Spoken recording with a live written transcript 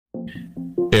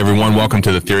Hey everyone, welcome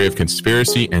to the Theory of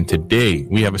Conspiracy, and today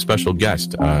we have a special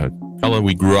guest, a fellow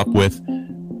we grew up with,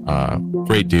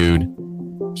 great dude.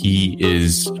 He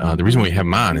is, the reason we have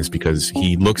him on is because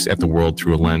he looks at the world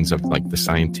through a lens of like the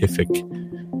scientific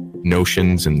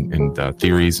notions and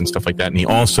theories and stuff like that, and he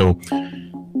also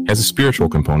has a spiritual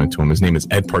component to him. His name is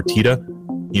Ed Partida.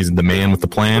 He's the man with the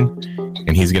plan,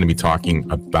 and he's going to be talking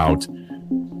about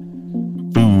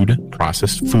food,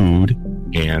 processed food,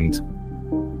 and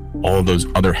all of those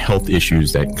other health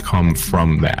issues that come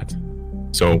from that.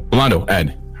 So, Rolando,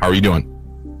 Ed, how are you doing?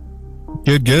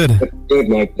 Good. Good,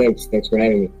 Mike. Thanks for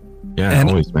having me. Yeah, And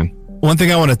always, man. one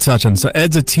thing I want to touch on. So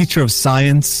Ed's a teacher of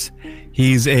science.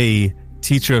 He's a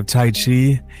teacher of Tai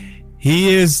Chi.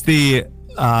 He is the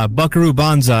Buckaroo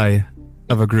Banzai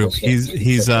of a group.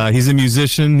 He's a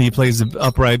musician. He plays the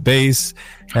upright bass.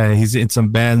 He's in some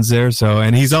bands there.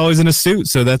 And he's always in a suit.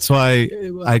 So that's why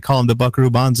I call him the Buckaroo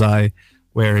Banzai.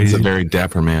 Where he's a very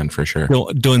dapper man for sure.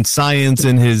 Doing science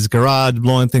in his garage,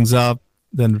 blowing things up,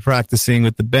 then practicing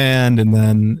with the band, and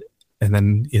then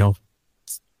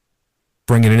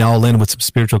bringing it all in with some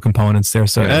spiritual components there.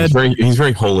 So yeah, Ed, he's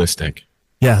very holistic.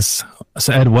 Yes.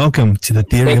 So Ed, welcome to the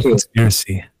Theory of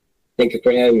Conspiracy. Thank you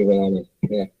for having me, Rolando.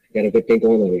 Yeah, got a good thing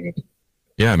going over here.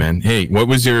 Yeah, man. Hey,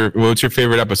 what's your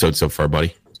favorite episode so far,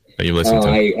 buddy? That you listened to?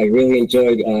 I really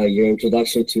enjoyed your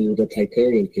introduction to the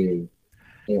Titanium theory.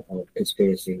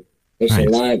 Conspiracy. There's nice.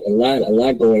 a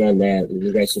lot going on there.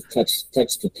 You guys have touched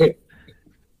the tip.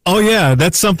 Oh yeah,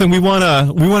 that's something we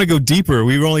wanna go deeper.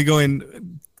 We were only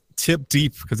going tip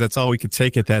deep because that's all we could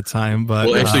take at that time. But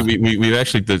well, actually, we've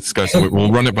actually discussed.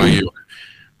 We'll run it by you.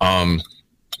 Our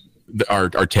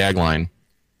tagline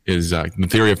is the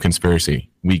Theory of Conspiracy.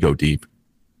 We go deep.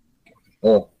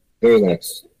 Oh, very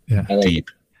nice. Yeah, deep.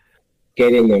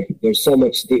 Get in there. There's so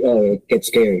much. It gets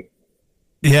scary.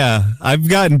 Yeah, I've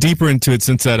gotten deeper into it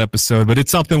since that episode, but it's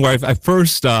something where I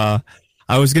first I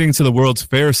was getting into the World's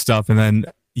Fair stuff, and then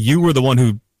you were the one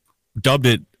who dubbed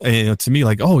it to me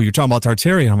like, "Oh, you're talking about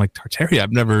Tartaria." I'm like, "Tartaria?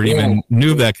 I've never even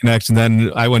knew of that connection."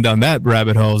 Then I went down that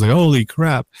rabbit hole. I was like, "Holy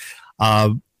crap!"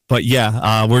 But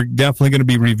yeah, we're definitely going to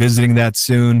be revisiting that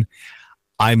soon.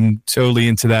 I'm totally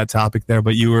into that topic there,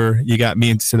 but you got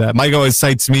me into that. Mike always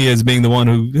cites me as being the one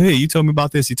who, hey, you told me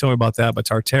about this, you told me about that, but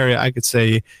Tartaria, I could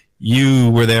say you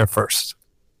were there first.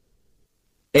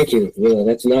 Thank you. Yeah,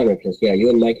 that's an honor because you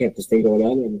and Mike have this thing going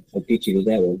on, and I'll beat you to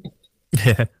that one.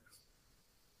 Yeah.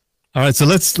 All right, so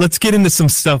let's get into some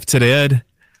stuff today, Ed.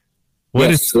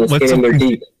 Let's get in there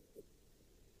deep.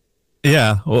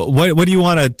 Yeah. What do you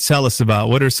want to tell us about?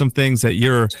 What are some things that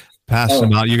you're passionate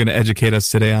about? You're going to educate us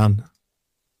today on.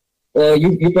 Well,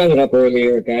 you brought it up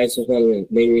earlier, guys. That's one of the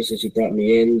main reasons you brought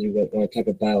me in. You want to talk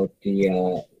about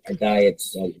our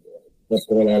diets. What's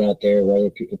going on out there, what are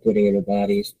people putting in their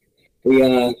bodies. We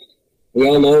all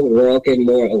know we're all getting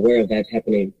more aware of that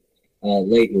happening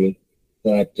lately.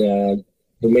 But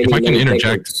if I can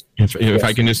interject, if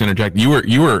I can just interject, you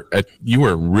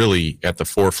were really at the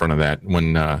forefront of that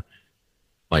when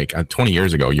 20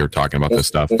 years ago you were talking about this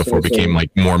stuff before it became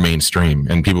like more mainstream,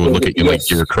 and people would look at you like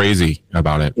you're crazy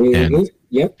about it.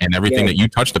 Mm-hmm. And everything that you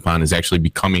touched upon is actually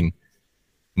becoming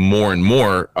more and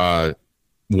more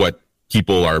what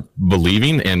people are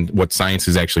believing and what science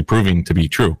is actually proving to be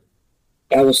true.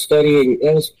 I was studying,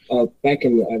 that was back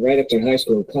in, right after high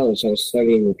school and college, I was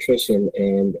studying nutrition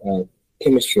and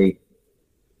chemistry.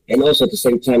 And also at the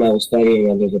same time, I was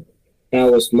studying under the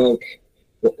Taoist monk,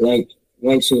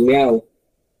 Wang Shu Liao.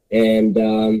 And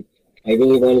I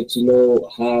really wanted to know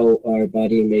how our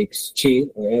body makes qi,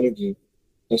 or energy.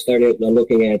 I started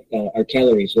looking at our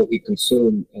calories, what we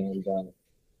consume, and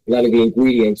a lot of the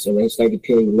ingredients, and I started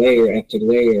peeling layer after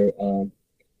layer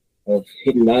of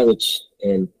hidden knowledge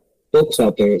and books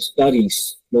out there,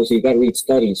 studies. Mostly you got to read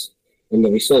studies and the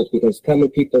results, because common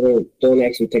people don't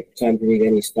actually take the time to read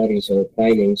any studies or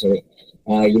findings. Or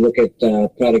you look at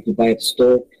product you buy at the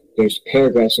store, there's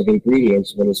paragraphs of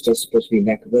ingredients when it's just supposed to be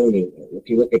macaroni. If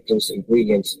you look at those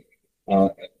ingredients,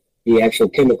 the actual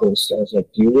chemicals, I was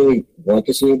like, do you really want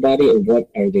this in your body, and what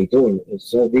are they doing?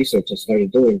 It's all research I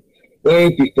started doing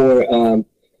way before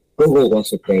Google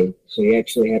was a thing. So you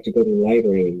actually had to go to the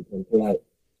library and pull out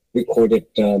recorded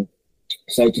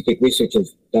scientific research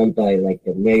done by like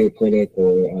the Mayo Clinic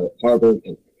or Harvard.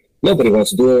 And nobody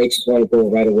wants to do it. They just want to go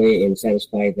right away and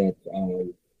satisfy that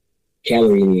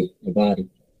calorie need in the body.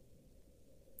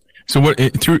 So what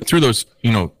through those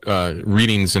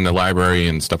readings in the library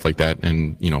and stuff like that,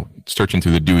 and searching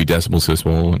through the Dewey Decimal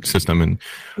System and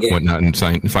whatnot,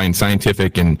 and find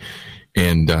scientific and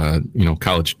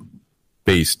college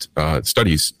based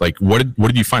studies. Like, what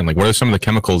did you find? Like, what are some of the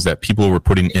chemicals that people were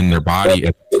putting in their body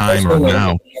at the time or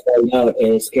now? I found out,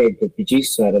 and it scared the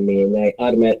bejesus out of me, and I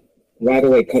automatically right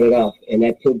away cut it off. And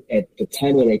at the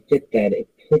time when I did that, it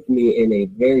put me in a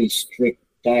very strict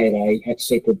diet. I had to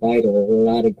say goodbye to a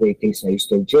lot of great things I used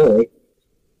to enjoy.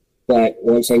 But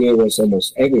once I knew it was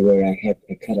almost everywhere, I had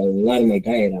to cut a lot of my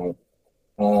diet out.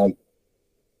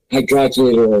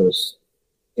 Hydrogenated oils.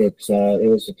 It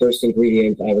was the first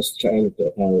ingredient I was trying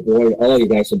to warn all you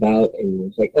guys about, and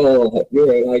it's like, oh,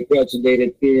 you're a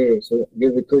hydrogenated beer, so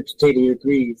you're regurgitating your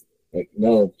grease. Like,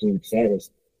 no, dude, that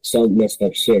is some messed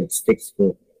up shit. It sticks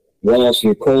to walls,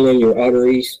 your colon, your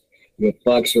arteries, it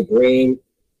clogs your brain,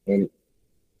 and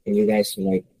you guys are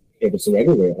like, it's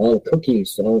everywhere. All the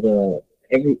cookies,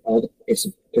 it's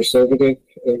a preservative.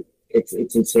 It's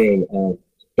insane.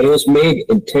 But it was made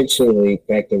intentionally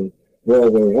back in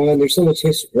World War One. There's so much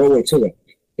history. World War Two.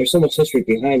 There's so much history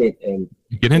behind it, and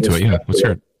get into it. Yeah, let's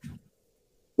hear it.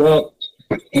 Well,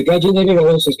 hydrogenated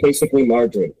oils is basically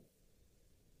margarine.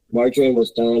 Margarine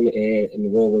was done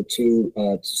in World War II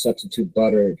to substitute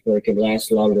butter so it could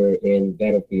last longer in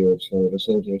battlefields for the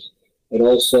soldiers. It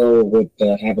also would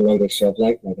have a longer shelf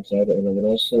life, like I said, and it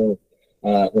also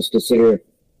was considered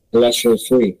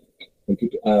cholesterol-free.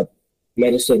 And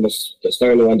medicine was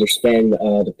starting to understand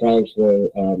the problems where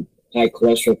high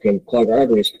cholesterol can clog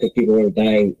arteries because people were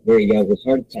dying very young with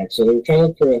heart attacks. So they were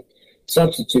trying for a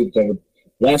substitute that would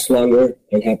last longer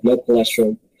and have no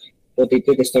cholesterol. What they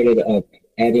did, they started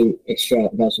adding extra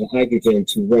amounts of hydrogen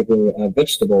to regular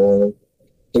vegetable oil,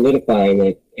 solidifying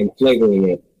it and flavoring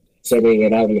it, setting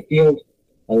it out in the field.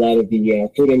 A lot of the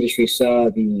food industry saw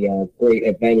the great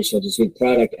advantage of this new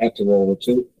product after World War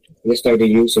II. And they started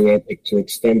using it to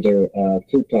extend their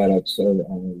food products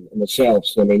on the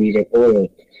shelves when they needed oil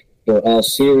for all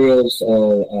cereals,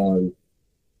 all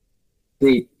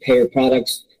prepared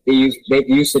products. They've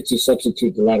used it to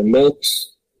substitute a lot of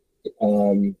milks,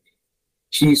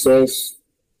 cheeses.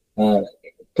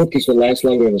 Cookies will last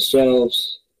longer on the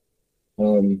shelves.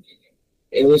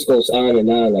 It just goes on and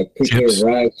on, like prepared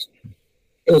rice.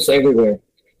 It was everywhere,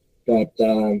 but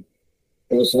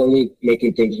it was only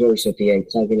making things worse at the end,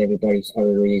 clogging everybody's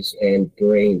arteries and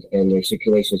brains and their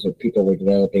circulations. So people were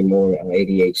developing more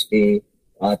ADHD,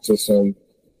 autism.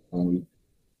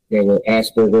 There were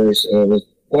Asperger's, and it was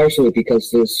partially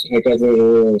because this hydrogenated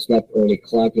oil is not only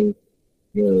clogging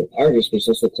your arteries, but it's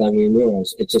also clogging your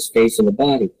neurons. It just stays in the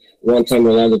body. One time,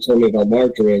 Rolando told me about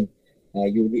margarine.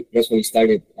 That's when he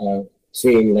started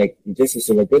seeing, like, this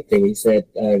isn't a good thing. He said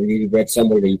he read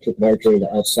somewhere that you put margarine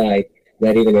outside,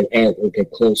 not even an ant would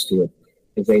get close to it,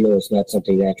 because they know it's not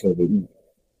something natural to eat.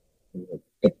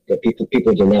 But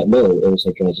people did not know it was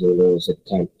hydrogenated oils at the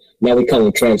time. Now we call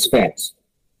them trans fats.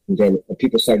 And then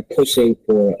people started pushing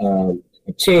for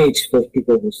a change for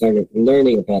people who started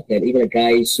learning about that. Even a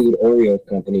guy sued Oreo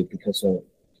company because of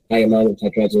high amount of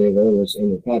hydrogenated oils in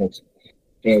their products.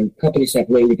 And companies have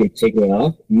lately been taking it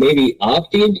off. Maybe off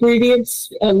the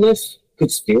ingredients list could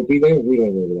still be there. We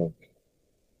don't really know.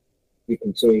 We're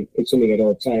consuming it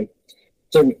all the time.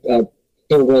 Certain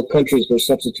third world countries were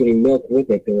substituting milk with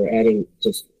it. They were adding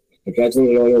just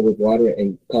hydrogenated oil with water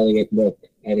and calling it milk,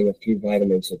 adding a few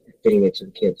vitamins and fitting it to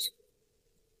the kids.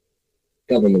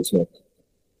 Government's milk.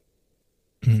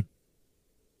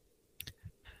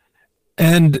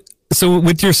 And so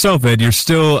with yourself, Ed, you're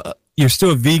still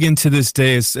a vegan to this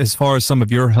day as far as some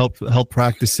of your health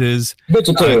practices.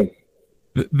 Vegetarian.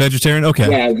 Vegetarian? Okay.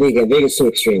 Yeah, vegan. Vegan's too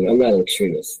extreme. I'm not an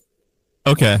extremist.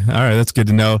 Okay. All right. That's good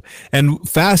to know. And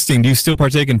fasting, do you still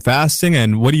partake in fasting?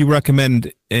 And what do you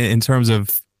recommend in terms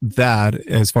of that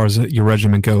as far as your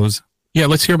regimen goes? Yeah,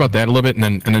 let's hear about that a little bit,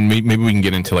 and then maybe we can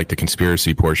get into like the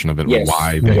conspiracy portion of it. Yes,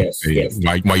 why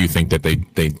you think that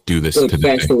they do this so to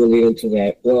this day. Will lead into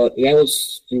that. Well, that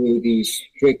was through the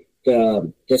strict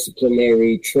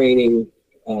disciplinary training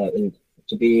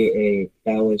to be a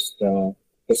Taoist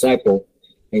disciple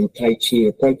and Tai Chi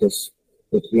apprentice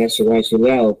with Master Wai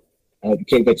Liao.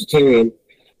 Became vegetarian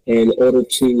in order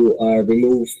to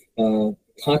remove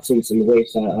toxins and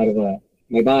waste out of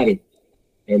my body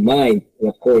and mind, and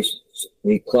of course,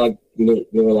 the clogged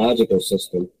neurological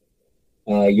system.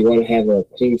 You want to have a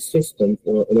clean system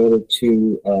in order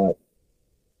to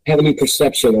have a new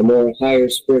perception, a more higher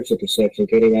spiritual perception,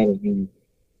 getting out of the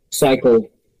cycle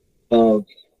of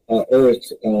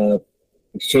Earth,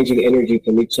 exchanging energy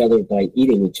from each other by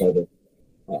eating each other.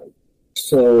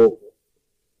 So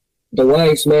the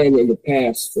wise men in the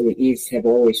past in the East have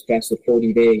always fasted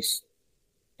 40 days,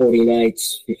 40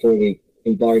 nights before they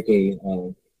embark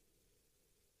a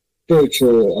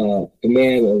spiritual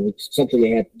demand or something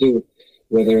they have to do.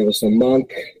 whether it was a monk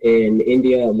in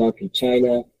India, a monk in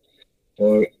China,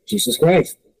 or Jesus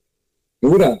Christ,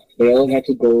 Buddha, they all had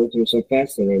to go through some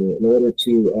fasting. And in order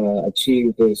to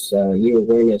achieve this new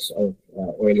awareness of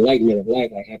or enlightenment of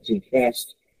life, I had to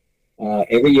fast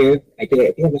every year. I think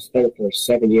I was done it for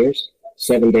 7 years,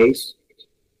 7 days.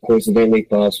 Coincidentally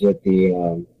falls with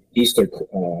the Easter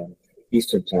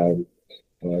time,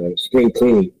 spring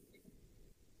cleaning.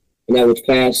 And I would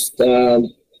fast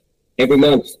every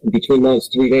month, between months,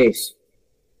 3 days,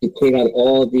 to clean out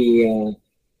all the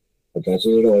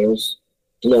vegetable oils.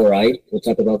 Fluoride, we'll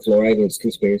talk about fluoride and its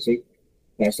conspiracy.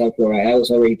 Fast out fluoride. I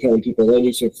was already telling people, don't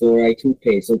use your fluoride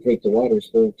toothpaste, don't drink the water, it's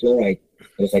full of fluoride.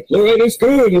 And it's like, fluoride is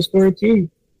good, it's for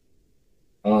tea.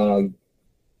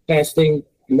 Fasting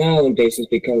nowadays has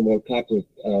become more popular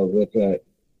with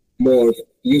more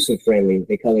user-friendly.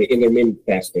 They call it intermittent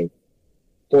fasting.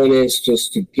 Point is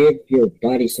just to give your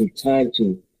body some time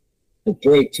to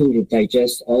break to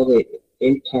digest all the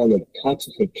impounded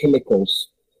toxic chemicals.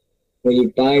 When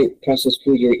you buy processed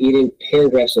food, you're eating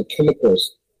paragraphs of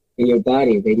chemicals in your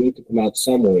body. They need to come out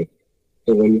some way.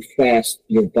 So when you fast,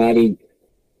 your body,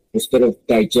 instead of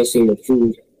digesting the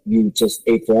food you just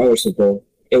ate 4 hours ago,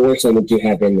 it works on what you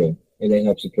have in there, and it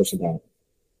helps you push it out.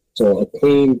 So a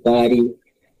clean body,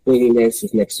 cleanliness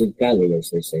is next to godliness,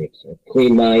 they say. So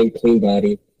clean mind, clean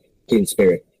body, clean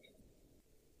spirit.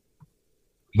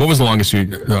 What was the longest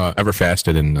you ever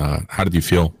fasted, and how did you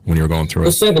feel when you were going through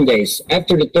it? 7 days.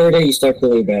 After the third day, you start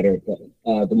feeling better. But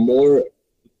the more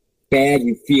bad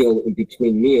you feel in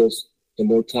between meals, the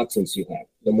more toxins you have.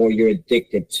 The more you're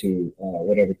addicted to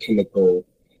whatever chemical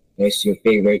is your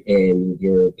favorite in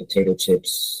your potato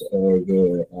chips or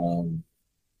your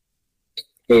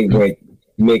favorite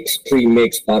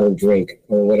pre-mixed bottled drink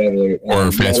or whatever.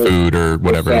 Or fast food or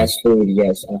whatever. Fast food,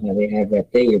 yes. They have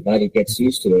that thing. Your body gets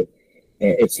used to it.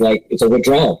 It's like, it's a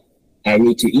withdrawal. I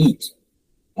need to eat.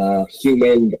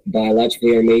 Human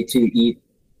biologically are made to eat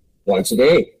once a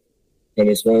day. And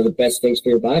it's one of the best things for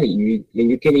your body.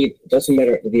 You can eat, it doesn't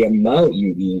matter the amount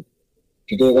you eat.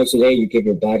 If you do it once a day, you give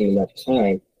your body enough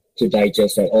time to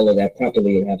digest all of that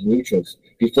properly and have nutrients.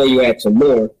 Before you add some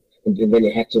more, and then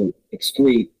you have to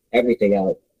excrete everything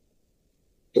out,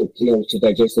 to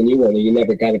digest the new one. And you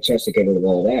never got a chance to get rid of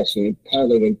all that. So you're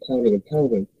pounding and pounding and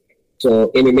pounding.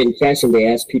 So intermittent fasting, they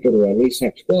ask people to at least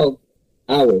have 12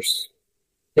 hours.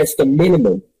 That's the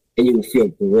minimum, and you will feel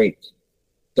great.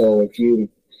 So if you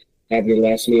have your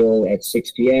last meal at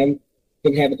 6 p.m.,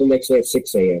 you can have it the next day at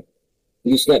 6 a.m.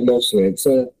 You slept most of it. It's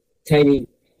a tiny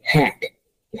hack,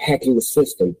 hacking the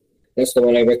system. That's the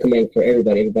one I recommend for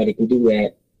everybody. Everybody can do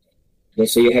that.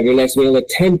 Let's say you have your last meal at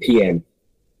 10 p.m.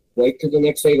 Wait till the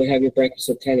next day to have your breakfast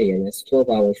at 10 a.m. That's 12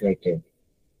 hours right there.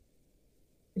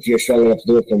 If you're strong enough to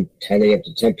do it from 10 a.m.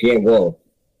 to 10 p.m., whoa,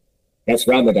 that's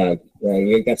Ramadan.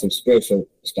 You've got some spiritual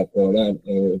stuff going on,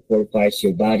 and it fortifies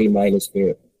your body, mind, and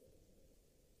spirit.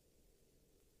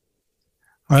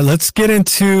 All right, let's get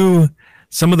into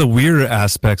some of the weirder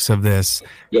aspects of this.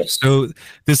 Yes. So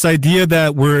this idea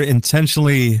that we're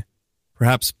intentionally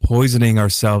perhaps poisoning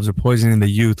ourselves or poisoning the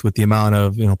youth with the amount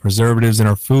of preservatives in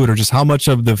our food, or just how much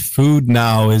of the food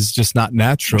now is just not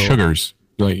natural. Sugars.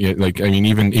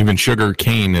 Even sugar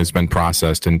cane has been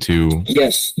processed into.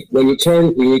 Yes, when you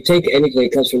take anything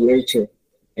that comes from nature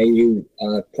and you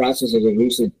process it and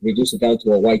reduce it down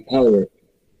to a white powder,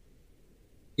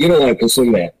 you don't want to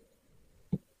consume that.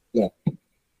 No,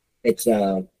 it's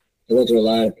it went through a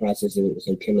lot of processes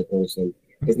and chemicals, and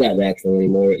it's not natural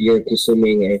anymore. You're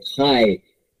consuming a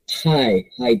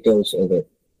high dose of it,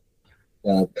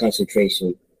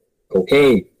 concentration,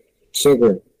 cocaine,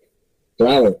 sugar,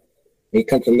 flour. They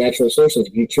come from natural sources.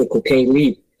 If you chew cocaine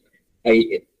leaf,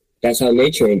 that's how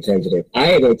nature intended it.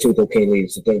 I don't chew cocaine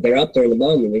leaves. They're up there in the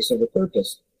mountain and they serve a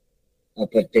purpose.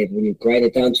 But when you grind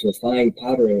it down to a fine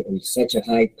powder in such a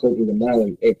high potent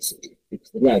amount, it's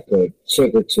not good.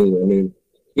 Sugar too. I mean,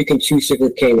 you can chew sugar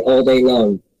cane all day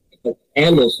long.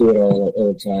 Animals do it all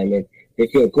the time, and they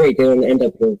feel great. They don't end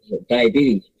up with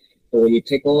diabetes. But when you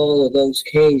take all of those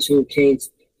sugar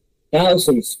canes,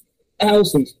 thousands,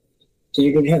 so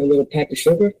you can have a little pack of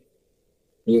sugar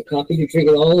in your coffee. You're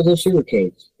drinking all of those sugar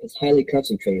canes. It's highly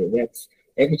concentrated. That's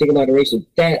everything in moderation.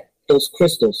 Those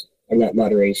crystals are not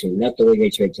moderation, not the way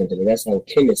nature intended it. That's how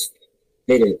chemists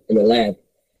did it in the lab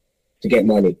to get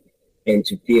money and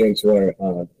to feed into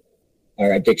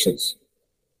our addictions.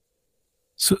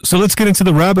 So let's get into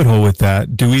the rabbit hole with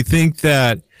that. Do we think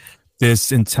that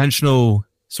this intentional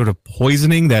sort of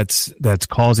poisoning that's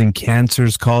causing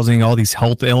cancers, causing all these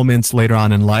health ailments later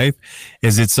on in life,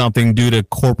 is it something due to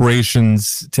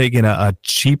corporations taking a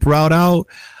cheap route out?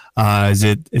 Is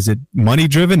it money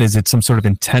driven? Is it some sort of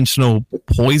intentional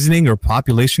poisoning or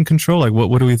population control? Like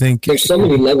what do we think? There's so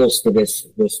many levels to this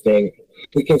thing.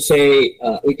 We can say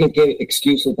we can give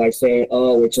excuses by saying,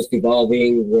 "Oh, we're just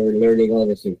evolving. We're learning all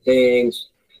these new things.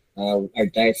 Our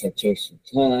diets have changed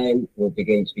through time. We're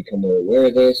beginning to become more aware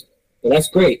of this." Well, that's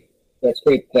great. That's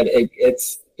great. But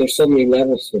there's so many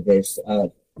levels to this.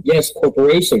 Yes,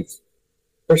 corporations.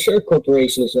 For sure,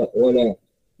 corporations want to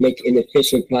make an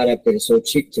efficient product that is so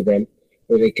cheap to them,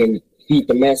 where they can feed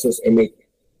the masses and make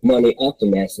money off the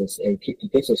masses and keep the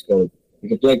business going.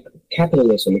 Because like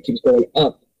capitalism, it keeps going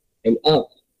up and up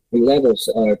in levels.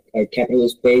 Our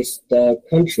capitalist-based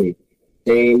country,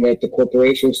 saying that the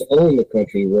corporations own the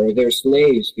country, where they're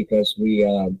slaves because we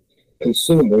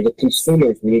consume. We're the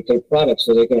consumers. We need their products,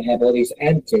 so they're going to have all these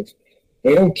additives.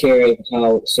 They don't care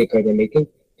how sick are they making.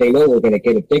 They know we're going to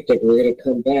get addicted. We're going to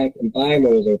come back and buy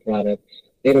more of their product.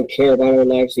 They don't care about our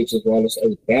lives. They just want us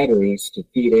as batteries to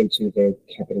feed into their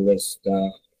capitalist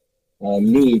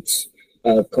needs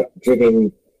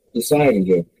driven society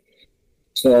here.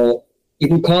 So you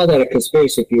can call that a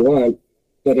conspiracy if you want,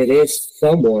 but it is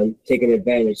someone taking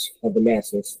advantage of the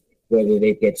masses, whether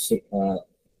they get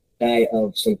die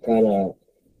of some kind of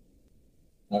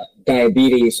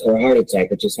diabetes or heart attack,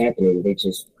 which is happening. They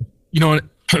just,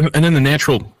 and then the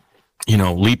natural,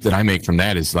 leap that I make from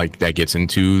that is like that gets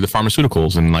into the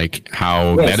pharmaceuticals and like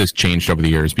how that has changed over the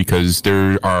years, because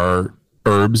there are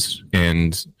herbs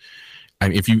and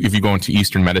if you go into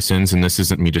Eastern medicines, and this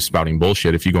isn't me just spouting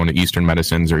bullshit, if you go into Eastern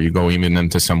medicines or you go even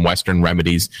into some Western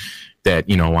remedies that,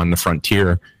 on the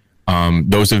frontier,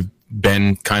 those have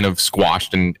been kind of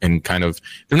squashed and kind of,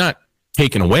 they're not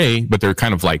taken away, but they're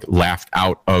kind of like laughed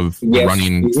out of the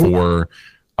running for,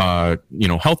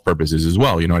 health purposes as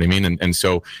well. You know what I mean? And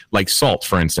so like salt,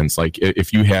 for instance, like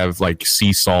if you have like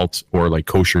sea salt or like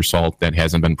kosher salt that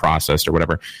hasn't been processed or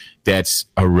whatever, that's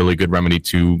a really good remedy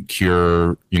to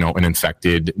cure, an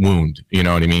infected wound, you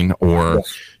know what I mean? Or,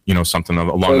 something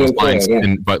along those lines.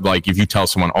 But like, if you tell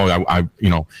someone,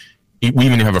 we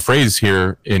even have a phrase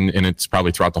here and it's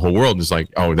probably throughout the whole world, is like,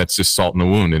 oh, that's just salt in the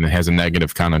wound, and it has a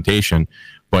negative connotation.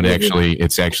 But actually,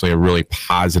 it's actually a really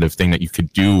positive thing that you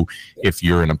could do if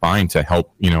you're in a bind to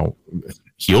help,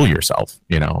 heal yourself,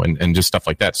 and just stuff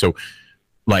like that. So,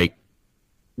 like,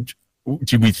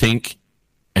 do we think,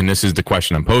 and this is the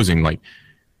question I'm posing, like,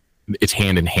 it's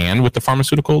hand in hand with the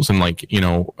pharmaceuticals and like,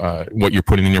 what you're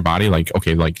putting in your body? Like,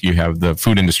 okay, like you have the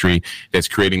food industry that's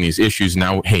creating these issues.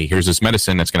 Now, hey, here's this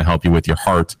medicine that's going to help you with your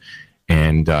heart.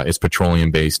 And it's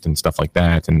petroleum based and stuff like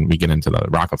that. And we get into the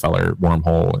Rockefeller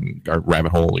wormhole and or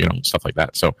rabbit hole, stuff like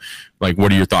that. So, like,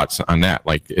 what are your thoughts on that?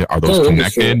 Like, are those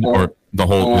connected, or the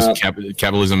whole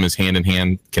capitalism is hand in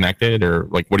hand connected, or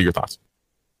like, what are your thoughts?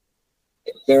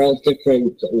 They're all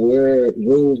different. We're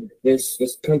ruled this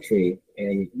country,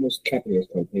 and most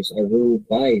capitalist countries are ruled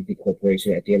by the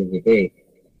corporation. At the end of the day,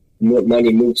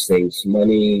 money moves things.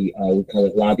 Money, we call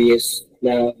it lobbyists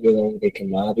now. They can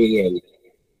lobby and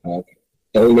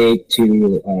donate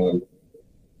to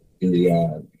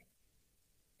the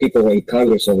people in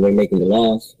Congress over there making the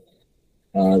laws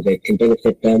that can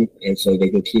benefit them, and so they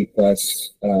can keep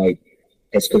us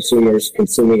as consumers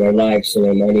consuming our lives and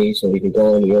our money, so we can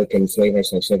go and work and enslave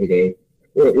ourselves every day.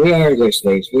 We are their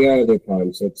slaves. We are their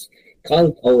pawns. It's one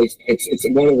of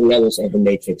the levels of the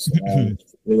Matrix.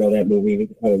 That movie, we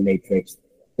can call it Matrix.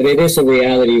 But it is a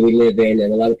reality we live in,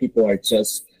 and a lot of people are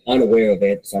just unaware of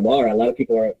it. Some are. A lot of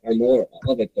people are more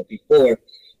of it. But before,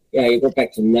 you go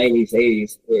back to the 90s,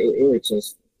 80s, it were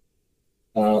just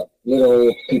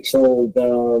little controlled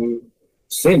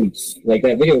Sims, like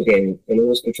that video game, and it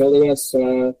was controlling us,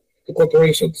 the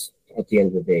corporations, at the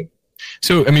end of the day.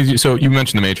 So, I mean, so you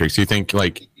mentioned the Matrix. Do you think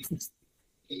like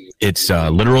it's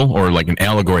literal or like an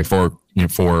allegory for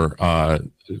it's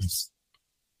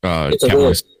a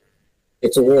word.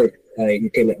 It's a word. You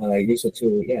can use it to,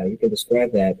 you can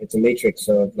describe that. It's a matrix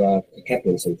of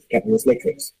capitalism, capitalist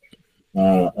matrix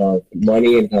of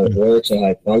money and how it works and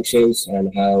how it functions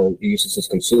and how it uses as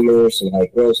consumers and how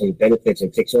it grows and benefits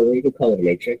and takes over. You can call it a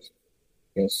matrix.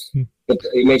 Yes. But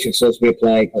the matrix also be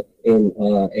applied in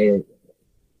the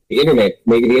internet.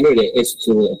 Maybe the internet is a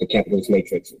tool of the capitalist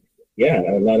matrix. Yeah,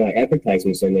 a lot of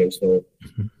advertisements in there, so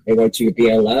they want you to be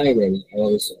online and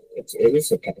all this. It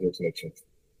is a capitalist matrix.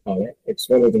 It's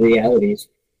one of the realities,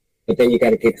 but then you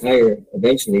got to get higher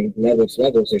eventually. Levels.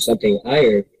 There's something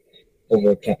higher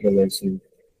over capitalism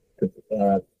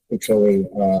controlling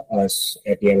us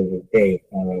at the end of the day.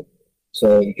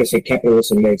 So you can say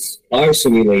capitalism is our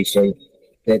simulation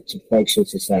that to function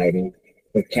society,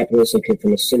 but capitalism came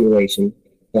from a simulation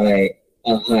by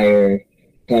a higher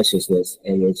consciousness,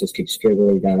 and it just keeps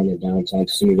dribbling down and down to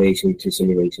simulation to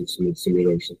simulation to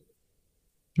simulation.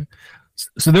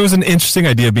 So there was an interesting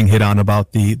idea being hit on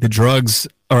about the drugs,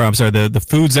 or I'm sorry, the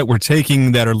foods that we're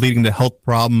taking that are leading to health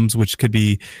problems, which could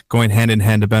be going hand in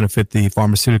hand to benefit the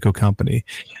pharmaceutical company.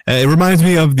 It reminds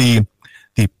me of the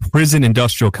prison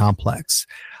industrial complex.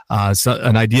 So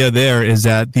an idea there is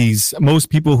that most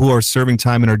people who are serving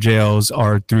time in our jails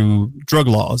are through drug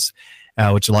laws,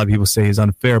 which a lot of people say is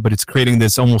unfair, but it's creating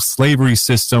this almost slavery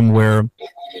system where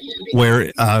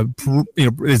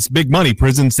it's big money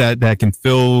prisons that can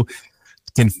fill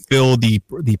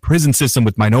the prison system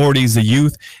with minorities, the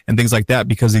youth, and things like that,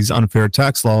 because these unfair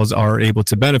tax laws are able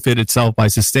to benefit itself by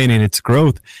sustaining its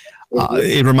growth.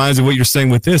 It reminds me of what you're saying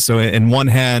with this. So in one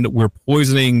hand, we're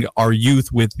poisoning our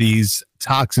youth with these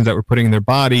toxins that we're putting in their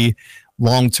body.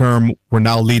 Long term, we're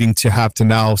now leading to have to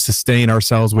now sustain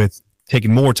ourselves with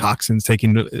taking more toxins,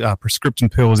 taking prescription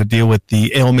pills to deal with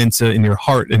the ailments in your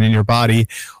heart and in your body,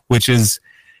 which is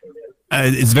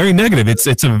it's very negative.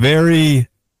 It's a very,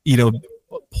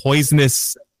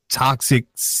 poisonous, toxic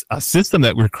system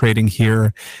that we're creating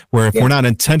here, where if we're not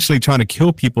intentionally trying to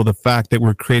kill people, the fact that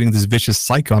we're creating this vicious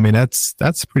cycle, I mean,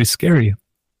 that's pretty scary.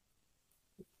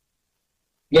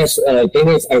 Yes, thing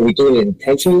is, are we doing it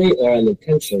intentionally or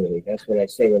unintentionally? That's what I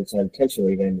say. When it's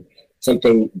unintentionally, then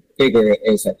something bigger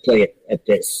is at play at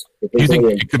this. Do you think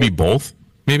it could be both,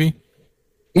 maybe?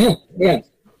 Yeah.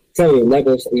 Tell you,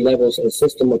 levels, a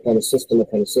system upon a system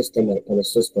upon a system upon a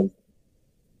system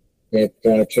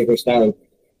that triggers down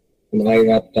from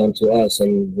higher up down to us,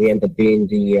 and we end up being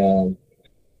the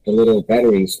little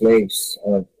battery slaves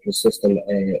of the system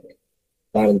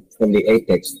bottom from the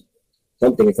apex.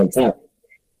 Something is on top.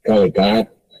 Call it God,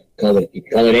 call it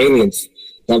aliens,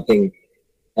 something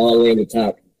all the way on the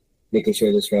top, making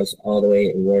sure this runs all the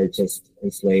way, and we're just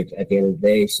enslaved at the end of the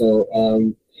day.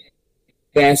 So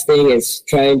fasting is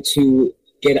trying to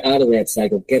get out of that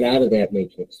cycle, get out of that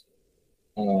matrix.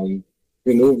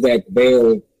 Remove that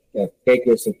veil, that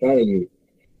fakeness in front of you.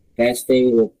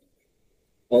 Fasting will,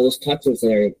 all those toxins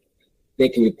that are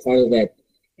making you part of that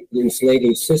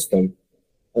enslaving system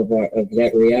of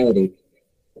that reality.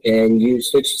 And you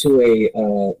switch to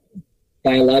a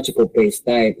biological based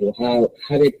diet. How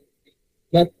did,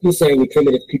 not necessarily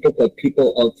primitive people, but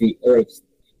people of the earth,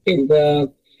 and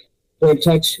go in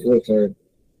touch with her.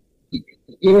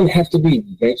 You don't have to be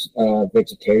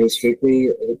vegetarian strictly.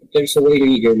 There's a way to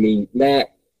eat your meat. Not,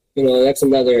 that's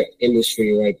another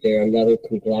industry right there, another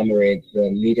conglomerate, the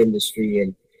meat industry,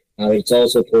 and it's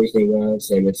also poisoning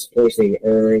us, and it's poisoning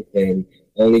Earth, and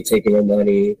only taking our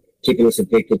money, keeping us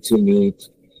addicted to meat.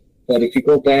 But if you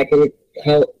go back and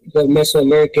how the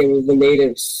Mesoamerican, the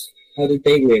natives, how did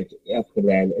they live after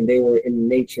land? And they were in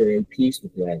nature, in peace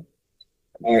with land.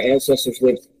 Our ancestors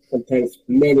lived sometimes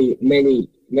many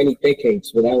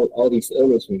decades without all these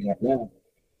illnesses we have now.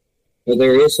 So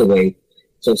there is a way.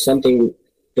 So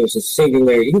there's a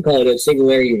singularity, you can call it a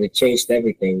singularity that changed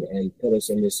everything and put us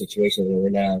in this situation where we're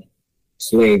now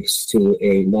slaves to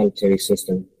a monetary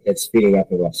system that's speeding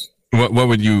up of us. What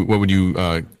would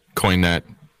you coin that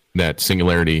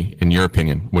singularity in your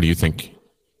opinion? What do you think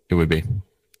it would be?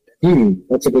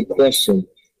 That's a good question.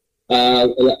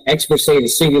 Experts say the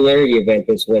singularity event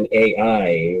is when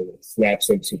AI snaps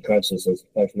into consciousness,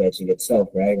 consciousness itself,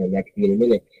 right? And that could be in a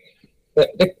minute. But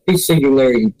that could be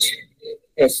singularity,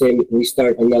 as in we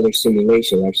start another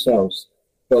simulation ourselves.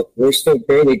 But we're still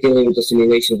barely dealing with the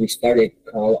simulation we started,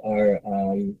 called our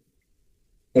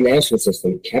financial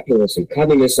system, capitalism.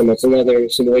 Communism, that's another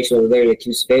simulation over there that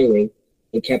keeps failing.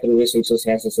 And capitalism just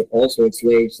has us also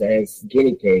enslaved as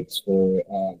guinea pigs for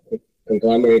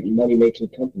conglomerate money-making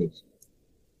companies.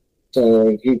 So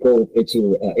if you go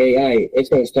into AI, it's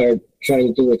going to start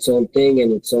trying to do its own thing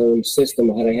and its own system,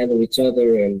 how to handle each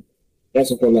other, and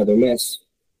that's a whole other mess.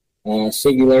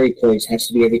 Singularity points has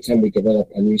to be every time we develop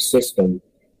a new system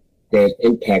that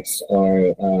impacts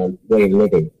our way of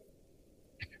living.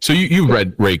 So you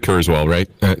read Ray Kurzweil, right?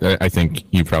 I think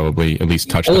you probably at least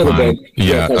touched upon,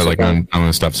 on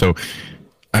the stuff. So,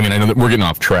 I mean, I know that we're getting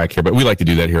off track here, but we like to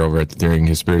do that here over at the Theory and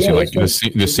Conspiracy. Yeah, like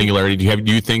the singularity.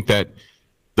 Do you think that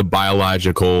the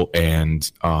biological and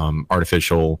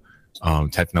artificial,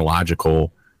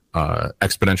 technological,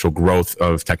 exponential growth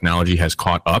of technology has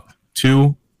caught up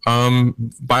to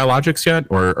biologics yet,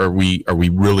 or are we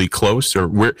really close? Or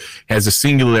where has a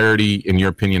singularity, in your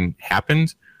opinion,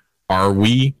 happened? Are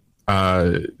we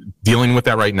dealing with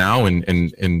that right now? And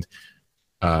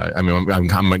I mean, I'm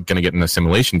going to get into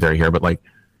simulation theory here, but like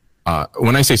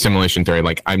when I say simulation theory,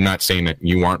 like I'm not saying that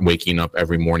you aren't waking up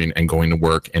every morning and going to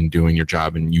work and doing your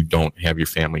job and you don't have your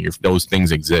family. Those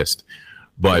things exist,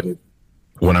 but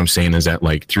what I'm saying is that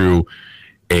like through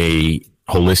a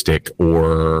holistic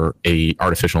or a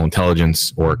artificial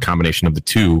intelligence or a combination of the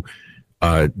two,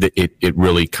 it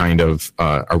really kind of,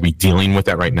 are we dealing with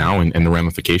that right now and the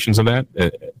ramifications of that?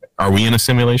 Are we in a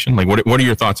simulation? Like, what are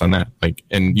your thoughts on that? Like,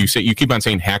 and you keep on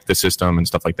saying hack the system and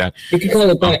stuff like that. You can call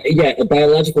it, a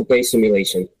biological based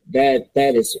simulation. That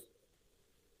is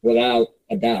without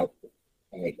a doubt.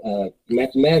 Right?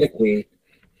 Mathematically,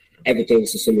 everything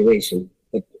is a simulation,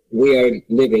 but we are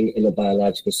living in a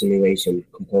biological simulation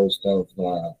composed of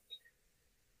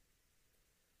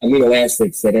amino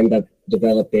acids that end up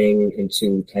developing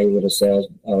into tiny little cells,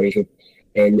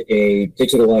 and a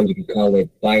digital one, you can call it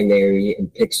binary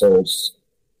and pixels,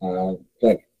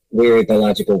 but we're a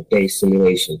biological based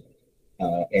simulation,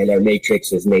 and our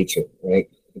matrix is nature, right?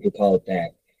 You can call it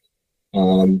that.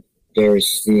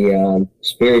 There's the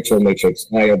spiritual matrix,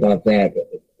 higher above that,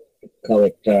 call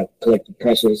it collective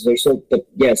consciousness. But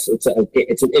yes, it's an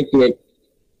infinite,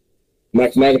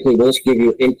 mathematically, those give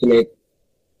you infinite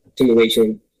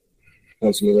simulation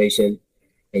on simulation,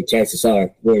 and chances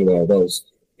are we're in one of those.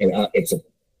 And it's a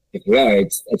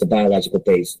biological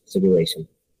based simulation.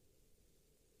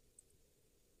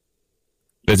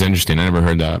 That's interesting. I never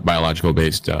heard that biological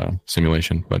based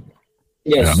simulation, but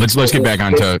yes, let's get back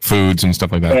onto foods and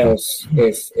stuff like that.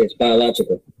 Yes, it's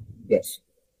biological. Yes,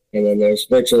 and then there's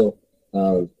virtual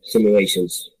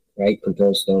simulations, right,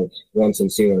 composed of ones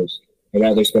and zeros. And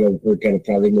now we're gonna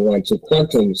probably move on to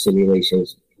quantum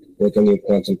simulations within your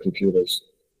quantum computers.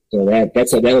 So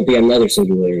that'll be another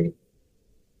singularity.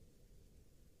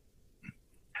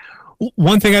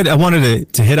 One thing I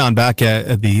wanted to hit on back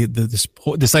at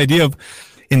this idea of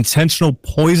intentional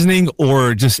poisoning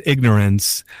or just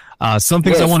ignorance. Some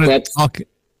things I want to talk.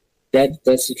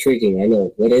 That's intriguing. I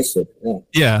know. What is it?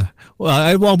 Yeah. Well,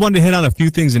 I wanted to hit on a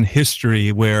few things in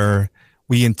history where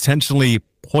we intentionally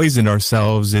poisoned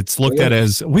ourselves. It's looked at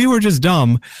as we were just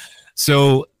dumb.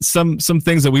 So some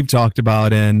things that we've talked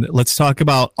about, and let's talk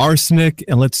about arsenic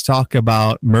and let's talk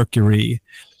about mercury.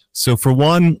 So for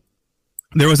one,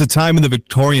 there was a time in the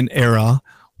Victorian era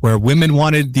where women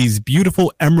wanted these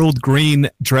beautiful emerald green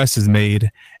dresses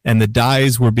made, and the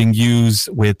dyes were being used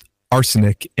with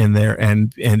arsenic in there,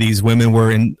 and these women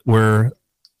were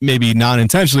maybe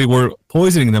non-intentionally were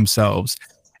poisoning themselves.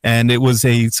 And it was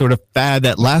a sort of fad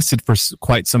that lasted for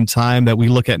quite some time that we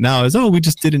look at now as, we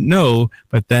just didn't know.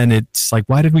 But then it's like,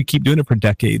 why did we keep doing it for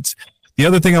decades? The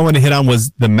other thing I want to hit on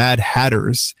was the Mad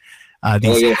Hatters.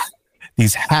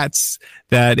 These hats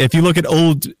that if you look at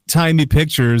old-timey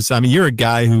pictures, I mean, you're a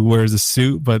guy who wears a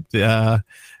suit, but there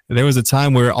was a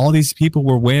time where all these people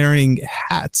were wearing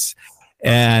hats.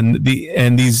 And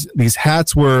these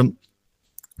hats were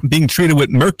being treated with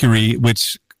mercury,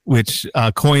 which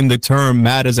coined the term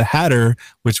 "mad as a hatter,"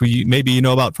 which maybe you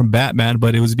know about from Batman,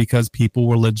 but it was because people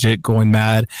were legit going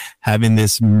mad, having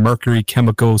this mercury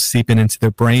chemical seeping into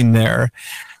their brain there.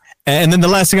 And then the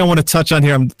last thing I want to touch on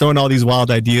here, I'm throwing all these wild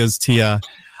ideas to you.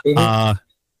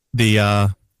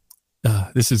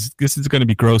 This is going to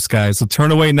be gross, guys. So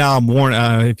turn away now. I'm warned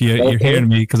if you're hearing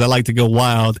me, because I like to go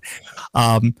wild.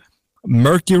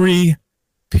 Mercury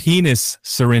penis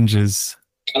syringes.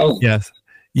 Oh,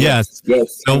 yes.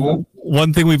 So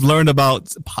one thing we've learned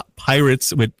about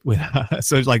pirates with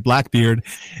so like Blackbeard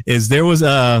is there was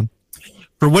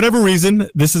for whatever reason,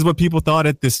 this is what people thought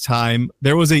at this time.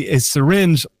 There was a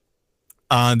syringe.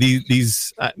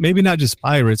 These maybe not just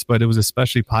pirates, but it was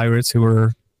especially pirates who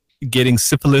were getting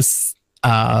syphilis.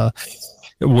 I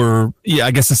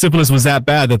guess the syphilis was that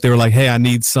bad that they were like, hey, I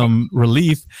need some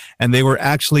relief. And they were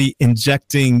actually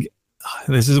injecting,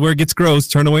 this is where it gets gross,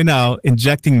 turn away now,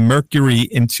 injecting mercury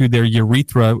into their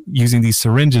urethra using these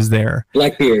syringes there.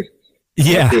 Blackbeard.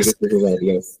 Yes.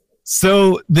 Yes.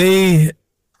 So they,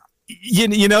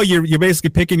 you're basically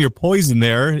picking your poison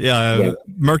there.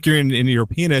 Mercury in your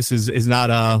penis is not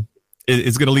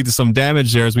is going to lead to some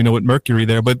damage there, as we know with mercury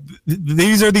there. But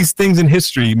these are these things in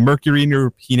history: mercury in your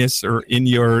penis or in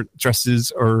your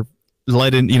dresses, or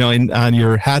lead on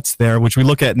your hats there, which we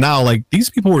look at now. Like, these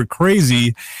people were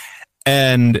crazy,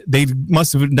 and they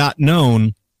must have not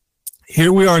known.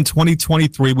 Here we are in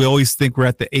 2023. We always think we're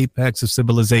at the apex of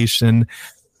civilization.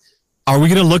 Are we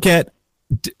going to look at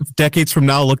decades from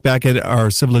now, look back at our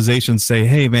civilization, say,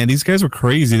 hey man, these guys were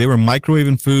crazy. They were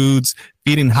microwaving foods,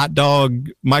 feeding hot dog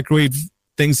microwave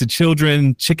things to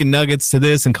children, chicken nuggets to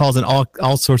this, and causing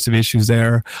all sorts of issues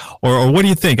there? Or what do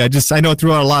you think? I know I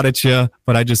threw out a lot at you,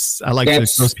 but I like to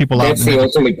those people out. That's the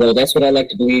ultimate goal. That's what I like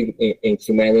to believe in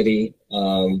humanity.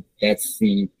 That's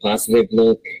the positive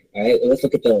look. All right, let's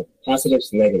look at the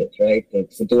positives and negatives, right?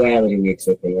 It's the duality we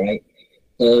accept in, right?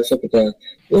 So let's look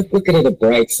at the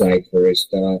bright side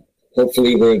first.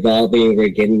 hopefully we're evolving, we're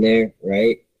getting there,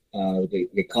 right?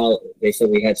 They said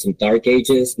we had some dark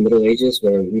ages, middle ages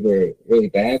where we were really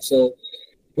bad. So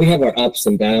we have our ups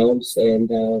and downs,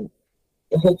 and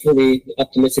hopefully,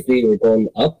 optimistically, we're going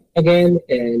up again.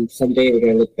 And someday we're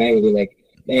gonna look back and be like,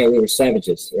 man, we were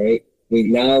savages, right?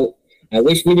 I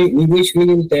wish we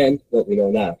knew then what we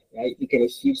know now, right? You can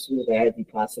achieve some of that, be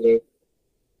positive,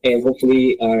 and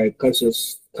hopefully our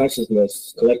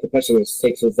consciousness, collective consciousness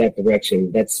takes us that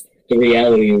direction. That's the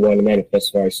reality we want to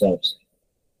manifest for ourselves.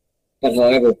 But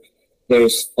however,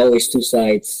 there's always two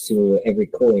sides to every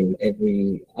coin,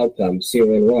 every outcome,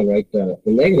 0 and 1, right? The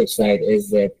negative side is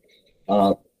that,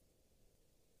 I'm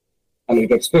going to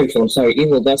get spiritual, I'm sorry,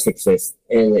 evil does exist.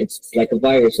 And it's like a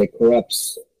virus that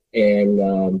corrupts.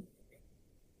 And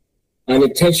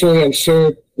unintentionally, I'm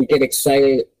sure we get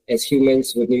excited as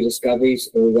humans with new discoveries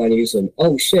and we want to use them.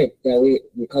 Oh shit, now we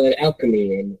call it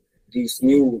alchemy, and these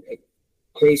new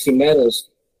crazy metals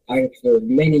are for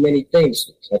many, many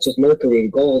things, such as mercury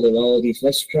and gold and all of these.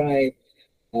 Let's try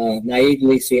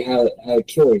naively see how it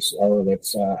cures all of it.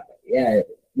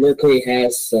 Mercury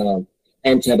has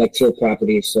antibacterial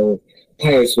properties, so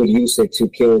pirates would use it to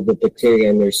kill the bacteria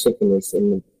and their syphilis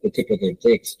in the tip of their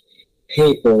dicks.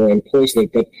 Painful and poisoning,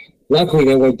 but luckily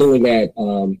they weren't doing that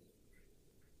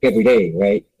every day,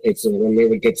 right? It's when they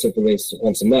would get syphilis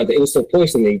once a month, it was still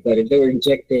poisoning, but if they were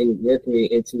injecting mercury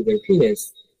into their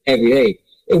penis every day,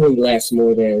 it wouldn't last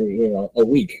more than, a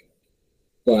week.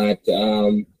 But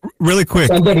really quick,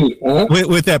 somebody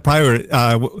with that pirate,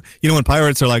 when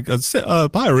pirates are like,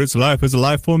 pirates, life is a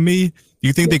life for me. Do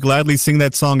you think they gladly sing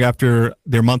that song after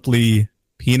their monthly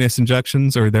penis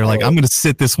injections, or they're like, I'm going to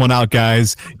sit this one out,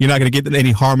 guys. You're not going to get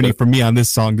any harmony from me on this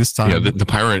song this time. Yeah, the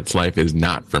pirate's life is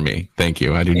not for me. Thank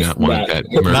you. I do not want that.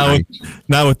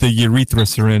 Not with the urethra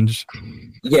syringe.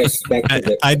 Yes,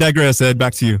 I digress, Ed.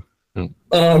 Back to you.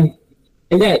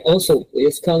 And that also,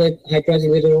 it's called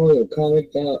hydrogenated oil, call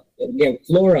it, again,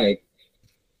 fluoride.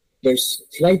 There's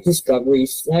slight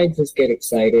discoveries, scientists get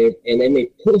excited, and then they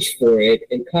push for it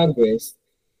in Congress,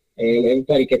 and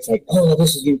everybody gets like, oh,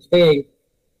 this is a new thing.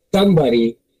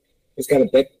 Somebody is going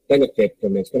to benefit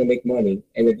from it. It's going to make money.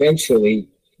 And eventually,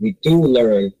 we do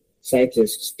learn,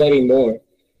 scientists study more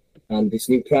on these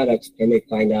new products, and they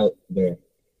find out the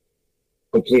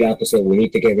complete opposite. We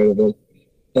need to get rid of them.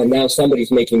 But now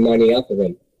somebody's making money off of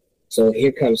them. So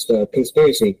here comes the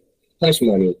conspiracy, hush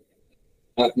money.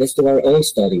 Let's do our own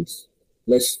studies.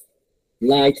 Let's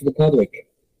lie to the public.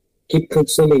 Keep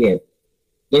consuming it.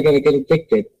 They're going to get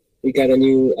addicted. We got a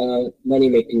new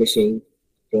money-making machine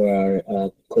for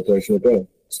our corporation to grow.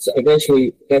 So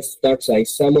eventually, that's the dark side.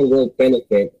 Someone will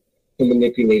benefit from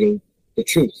manipulating the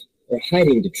truth or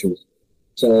hiding the truth.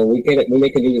 So we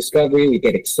make a new discovery. We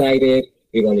get excited.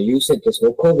 We want to use it. This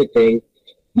whole COVID thing.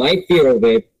 My fear of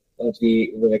it, of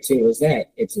the vaccine, was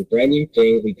that it's a brand new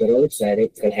thing. We got all excited.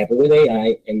 It's going to happen with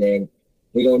AI. And then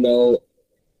we don't know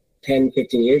 10,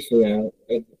 15 years from now,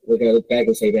 we're going to look back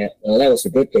and say that, oh, that was a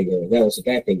good thing or that was a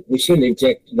bad thing. We shouldn't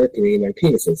inject mercury in our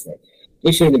penises then.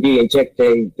 We shouldn't be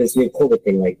injecting this new COVID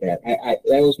thing like that.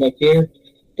 That was my fear.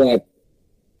 But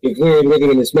if we're living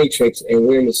in this matrix and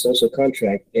we're in the social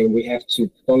contract and we have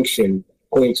to function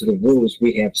according to the rules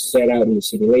we have set out in the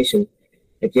simulation,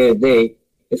 at the end of the day,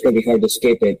 it's going to be hard to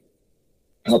escape it.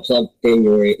 How plugged in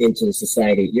you're into the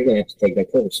society, you're going to have to take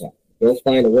that COVID shot. You'll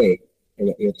find a way,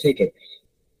 and you'll take it.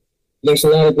 There's a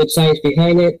lot of good science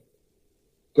behind it.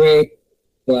 Great,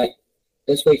 but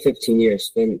let's wait 15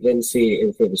 years, then see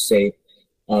if it was safe.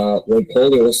 When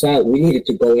polio was out, we needed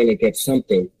to go in and get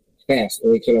something fast,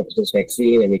 and we came up with this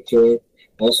vaccine and a cure.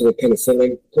 Also with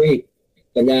penicillin, great.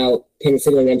 But now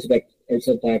penicillin and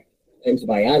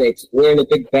antibiotics, we're in a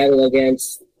big battle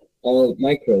against all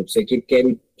microbes. They keep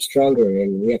getting stronger,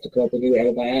 and we have to come up with new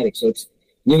antibiotics. So it's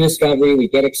new discovery. We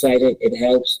get excited. It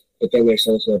helps, but then there's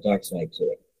also a dark side to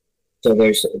it. So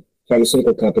there's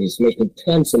pharmaceutical companies making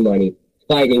tons of money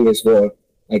fighting this war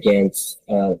against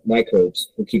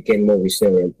microbes who keep getting more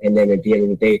resilient. And then at the end of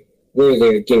the day, we're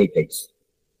their guinea pigs.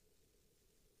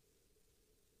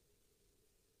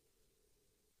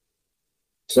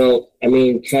 So, I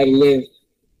mean, try to live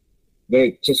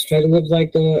like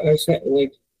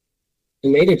the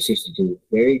natives used to do,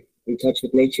 very in touch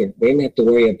with nature. They didn't have to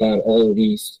worry about all of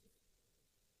these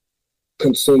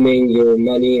consuming your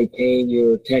money and paying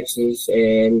your taxes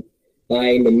and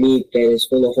buying the meat that is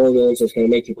full of hormones that's going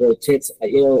to make you grow tits.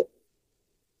 So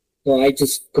I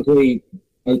just completely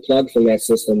unplugged from that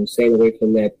system, staying away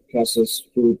from that processed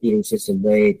food eating system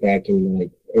way back in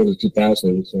like early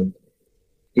 2000s. And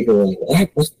people were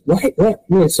like, what?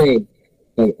 You're insane.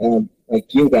 But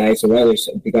like you guys and others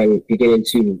are beginning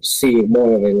to see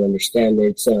more of it and understand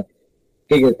that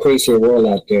bigger, crazier world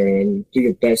out there, and do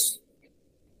your best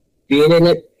being in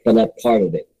it, but not part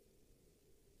of it.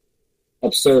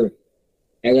 Observe,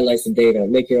 analyze the data,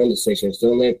 make your own decisions.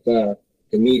 Don't let the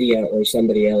media or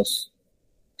somebody else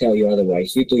tell you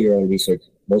otherwise. You do your own research.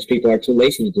 Most people are too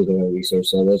lazy to do their own research,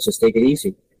 so let's just take it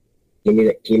easy. Give me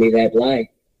that lie.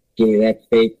 Give me that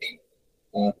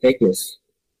fakeness.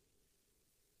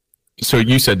 So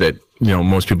you said that,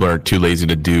 most people are too lazy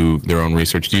to do their own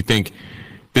research. Do you think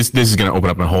this is going to open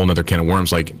up a whole other can of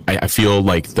worms? Like, I feel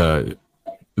like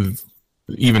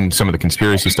even some of the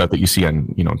conspiracy stuff that you see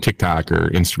on, TikTok or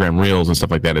Instagram Reels and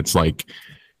stuff like that, it's like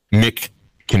Mick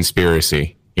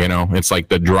conspiracy, it's like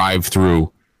the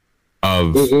drive-through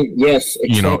of, yes,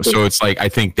 exactly. So it's like, I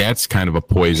think that's kind of a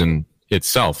poison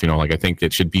itself, like I think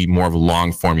it should be more of a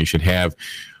long form. You should have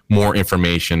more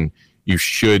information. You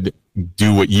should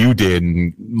do what you did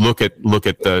and look at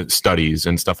the studies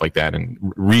and stuff like that, and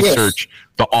research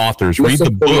the authors, read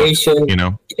the book,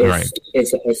 right.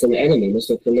 It's an enemy,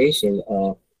 misinformation.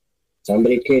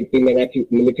 Somebody could be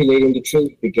manipulating the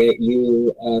truth to get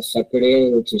you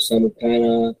suckered into some kind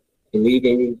of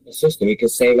believing system. You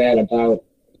could say that about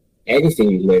anything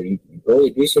you live. You go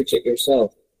research it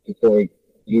yourself before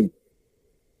you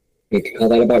could call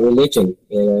that about religion,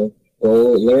 Go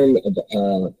learn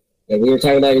and we were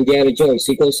talking about Indiana Jones.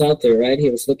 He goes out there, right? He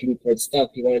was looking for the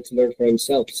stuff. He wanted to learn for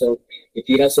himself. So if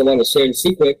he doesn't want to share the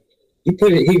secret, he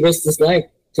risked his life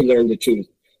to learn the truth.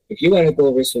 If you want to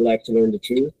go risk your life to learn the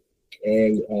truth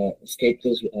and escape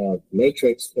this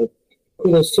matrix, then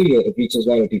kudos to you. If you just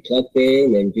want to be plugged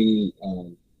in and be,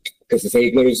 because it's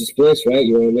ignorance is bliss, right?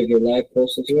 You want to live your life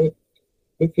close to it,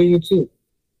 good for you too.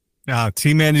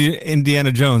 Team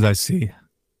Indiana Jones, I see.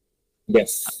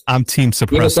 Yes. I'm Team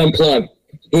Suppressor. He was unplugged.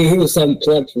 He was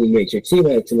unplugged from the Matrix. He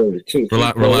wanted to know the truth.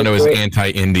 Rolando is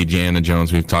anti-Indiana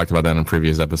Jones. We've talked about that in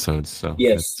previous episodes. So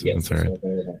yes. That's all right.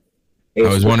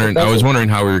 I was wondering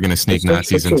how we were going to sneak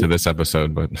Nazis into this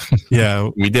episode, but yeah,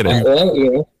 we did it.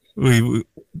 Well, we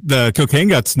the cocaine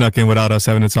got snuck in without us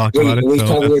having to talk about it. We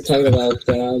were talking about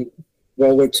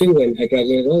World War II when I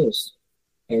graduated those.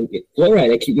 And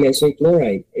fluoride, I keep mentioning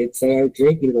fluoride. It's in our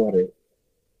drinking water.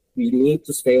 We need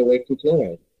to stay away from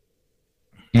fluoride.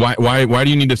 Why do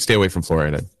you need to stay away from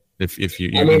fluoride? If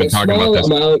you've been talking about this.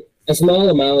 A small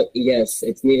amount, yes,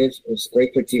 it's needed. It's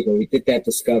great for teeth. When we did that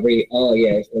discovery,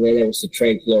 and then there was the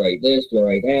trade fluoride this,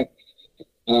 fluoride that.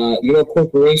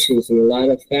 Corporations and a lot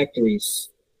of factories,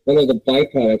 one of the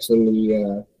byproducts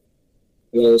in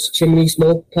those chimney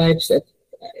smoke pipes, I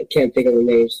can't think of the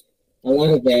names. A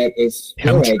lot of that is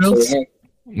fluoride.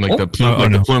 Like the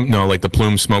plume, like the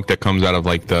plume smoke that comes out of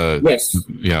like the the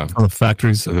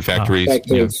factories. The factories.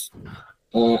 Factories.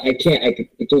 Yeah. I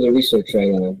could do the research right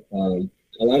now.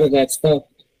 A lot of that stuff,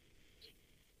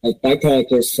 like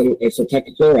byproduct it's a type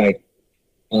of fluoride.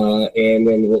 And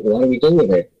then what do we do with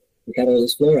it? We got all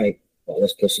this fluoride. Well,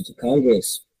 let's push it to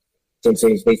Congress. Since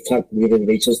they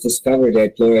just discovered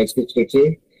that fluoride's good for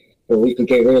you, well, we could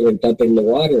get rid of it and dump it in the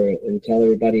water and tell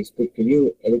everybody it's good for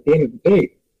you. And at the end of the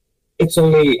day, it's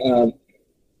only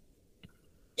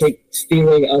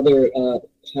stealing other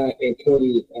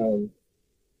important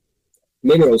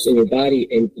minerals in your body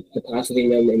and depositing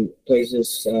them in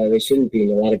places they shouldn't be, in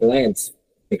a lot of glands.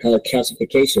 They call it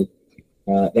calcification.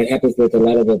 That happens with a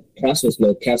lot of the processed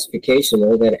milk, calcification,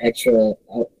 all that extra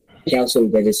calcium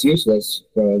that is useless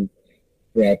from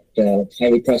that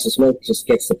highly processed milk just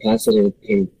gets deposited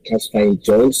in calcifying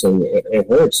joints, and it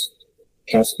hurts.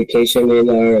 Calcification in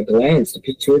our glands, the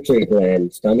pituitary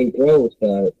gland, stunting growth,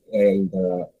 and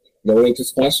lowering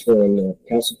testosterone,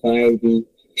 calcifying the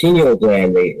pineal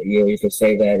gland. You can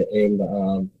say that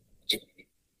in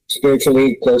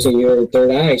spiritually closing your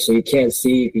third eye so you can't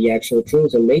see the actual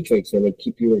truth and matrix, and it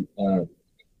keep you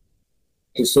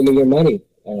consuming your money.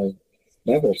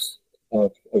 Levels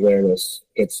of awareness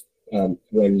gets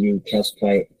when you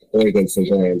calcify organs and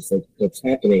glands. That's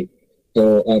happening.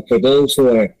 So for those who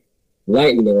are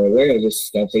enlightened or aware of this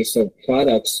stuff, they sell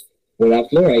products without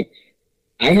fluoride.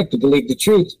 I have to believe the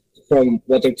truth from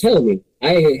what they're telling me.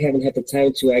 I haven't had the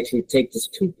time to actually take this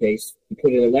toothpaste and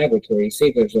put it in a laboratory,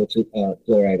 say there's no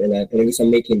fluoride, and at least I'm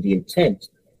making the intent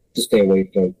to stay away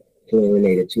from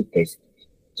fluorinated toothpaste.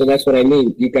 So that's what I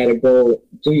mean. You got to go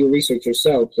do your research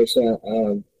yourself. There's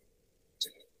you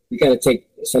got to take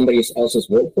somebody else's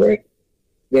word for it.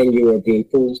 Then you are being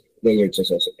fooled. Then you're just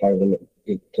also part of them.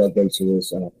 You plug into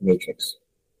this matrix.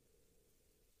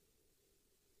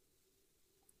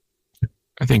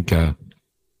 I think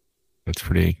that's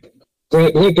pretty.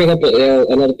 Let me bring up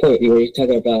another point. You were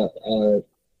talking about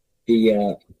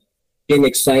the getting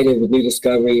excited with new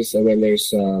discoveries, and then there's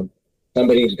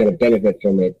somebody who's going to benefit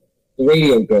from it. the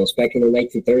Radium Girls back in the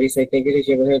 1930s, I think it is.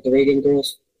 You ever heard of the Radium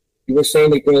Girls? You were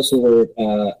saying the girls who were,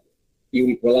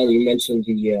 you mentioned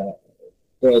the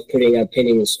girls putting on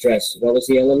pinning and stress. What was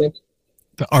the element?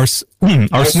 The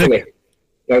arsenic.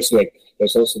 Arsenic.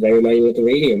 There's also, that reminded me of the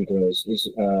Radium Girls.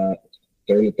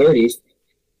 During the 30s,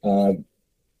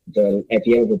 at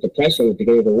the end of the Depression, at the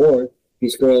beginning of the war,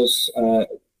 these girls,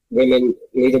 women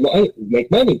need to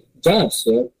make money, jobs.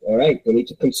 So, all right, they need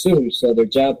to consume. So their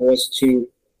job was to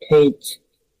paint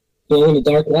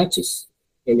glow-in-the-dark watches,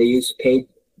 and they used paint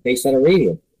based on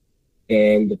radium.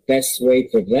 And the best way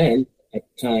for them at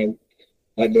the time,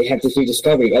 they had this new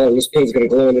discovery. Oh, this paint's going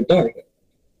to glow in the dark.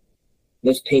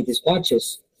 Let's paint these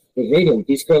watches with radium.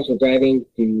 These girls were driving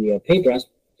the paintbrush,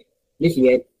 licking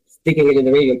it, sticking it in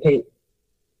the radium paint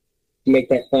to make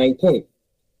that fine point.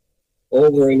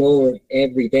 Over and over,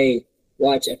 every day,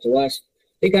 watch after watch,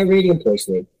 they got radium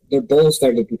poisoning. Their bones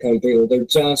started to become brittle. Their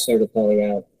jaws started falling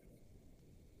out.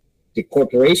 The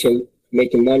corporation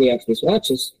making money off these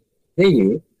watches, they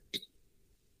knew.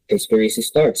 Conspiracy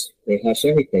starts. They hush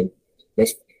everything.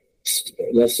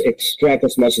 Let's extract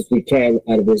as much as we can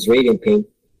out of this radium paint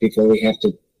before we have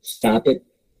to stop it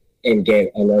and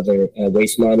get another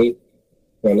waste money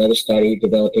for another study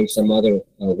developing some other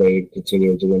way to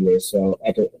continue doing this. So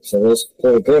those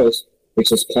poor girls,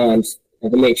 which is pawns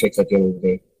of the Matrix at the end of the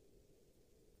day.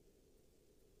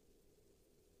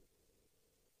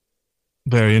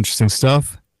 Very interesting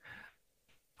stuff.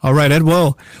 All right, Ed.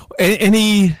 Well,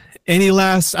 any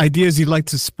last ideas you'd like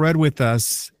to spread with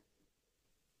us?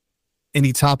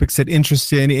 Any topics that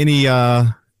interest you? Any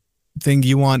thing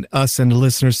you want us and the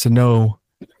listeners to know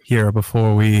here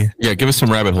before we? Yeah, give us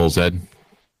some rabbit holes, Ed.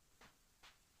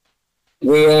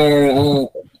 We are,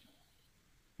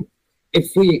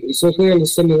 if we're in the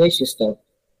simulation stuff,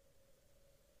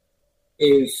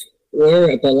 if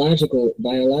we're a biological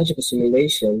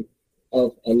simulation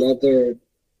of another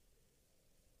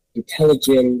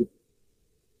intelligent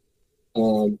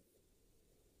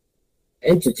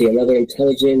entity, another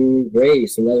intelligent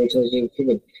race, another intelligent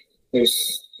human.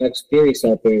 There's such theories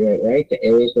out there, right? The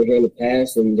aliens were here in the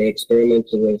past and they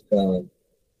experimented with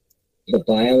the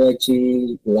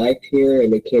biology, life here,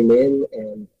 and they came in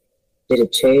and did a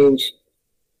change,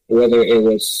 whether it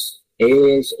was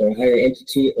aliens or a higher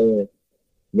entity or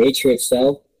nature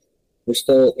itself. We're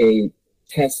still a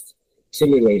test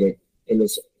simulated in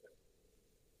this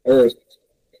Earth,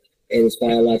 and it's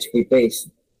biologically based.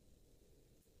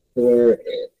 For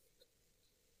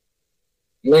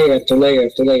layer after layer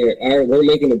after layer, we're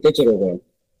making a digital one,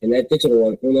 and that digital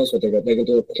one, who knows what they're going to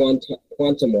do? A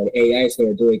quantum one. AI is going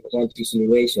to do a quantum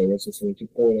simulation. It's just going to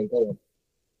keep going and going.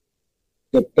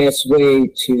 The best way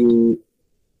to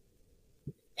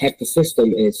hack the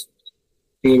system is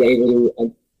being able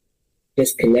to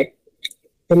disconnect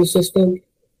from the system,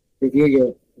 review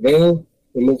your veil,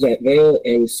 remove that veil,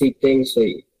 and see things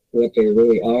what they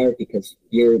really are, because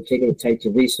you're taking the time to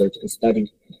research and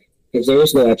study. Because there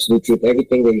is no absolute truth.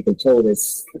 Everything that you've been told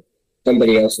is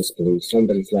somebody else's belief,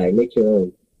 somebody's lie. Make your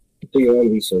own. Do your own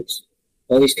research.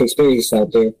 All these conspiracies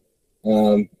out there,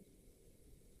 all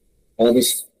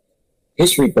these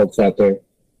history books out there.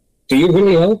 Do you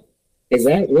really know? Is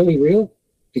that really real?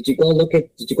 Did you go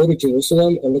to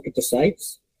Jerusalem and look at the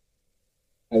sites?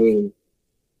 I mean,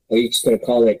 are you just going to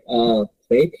call it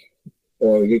fake?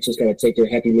 Or you're just going to take your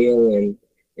Happy Meal and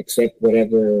accept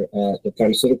whatever the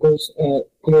pharmaceuticals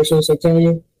commercials are telling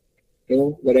you? You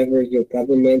know, whatever your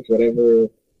government, whatever.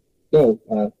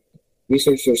 No,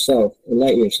 research yourself,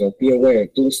 enlighten yourself, be aware,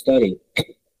 do a study,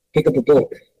 pick up a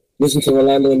book, listen to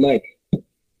Rolando and Mike.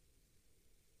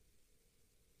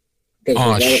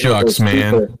 Oh, shucks,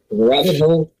 man. Deeper. The rabbit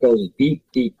hole goes deep,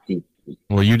 deep, deep.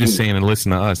 Well, you just saying and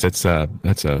listen to us, that's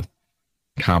a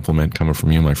compliment coming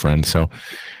from you, my friend. So,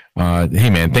 hey,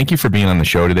 man, thank you for being on the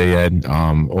show today, Ed.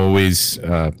 Always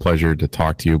a pleasure to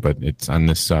talk to you, but it's on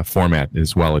this format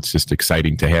as well. It's just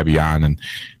exciting to have you on, and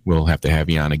we'll have to have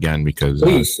you on again because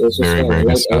please, very, very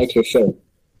good stuff. I like your show.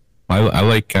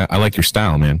 I like your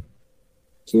style, man.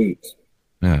 Sweet.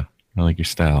 Yeah, I like your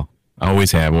style. I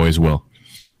always have, always will.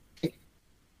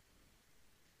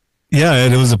 Yeah,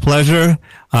 it was a pleasure.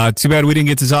 Too bad we didn't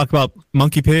get to talk about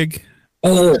Monkey Pig.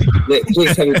 Oh,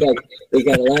 please have me back. We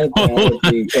got a lot of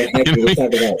biology to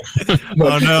talk about.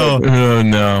 Oh no! Oh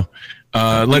no!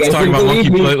 Let's talk about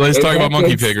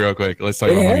Monkey Pig real quick. Let's talk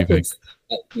about Monkey Pig.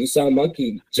 You saw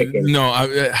Monkey Chicken. No,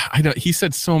 I don't. He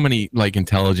said so many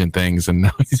intelligent things, and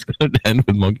now he's going to end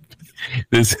with Monkey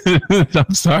Pig.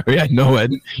 I'm sorry. I know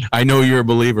Ed. I know you're a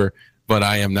believer, but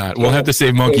I am not. We'll have to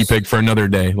save Monkey Pig for another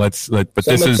day. But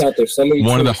this is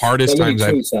one of the hardest times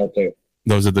out there.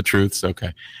 Those are the truths.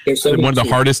 Okay. So one of the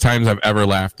hardest times I've ever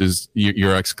laughed is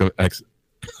your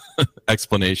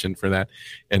explanation for that,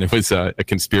 and it was a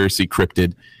conspiracy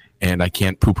cryptid, and I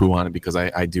can't poo-poo on it because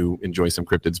I do enjoy some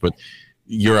cryptids, but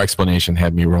your explanation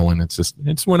had me rolling.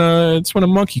 It's when a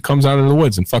monkey comes out of the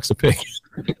woods and fucks a pig.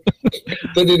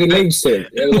 But it makes sense.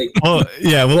 Like, well,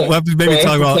 yeah, we'll have to maybe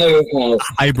talk about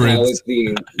hybrids.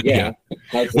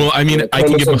 Well, I mean, I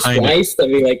can get behind it. I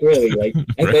mean, like, really, like,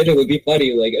 I bet it would be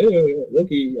funny. Like, oh, look,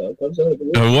 he comes out of the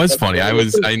woods. It was funny. I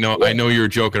know you were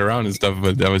joking around and stuff,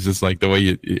 but that was just like the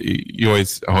way you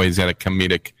always had a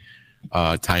comedic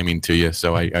timing to you.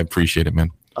 So I appreciate it,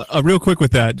 man. Real quick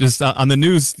with that, just on the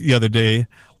news the other day,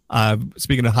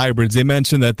 speaking of hybrids, they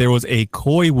mentioned that there was a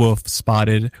coy wolf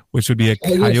spotted, which would be a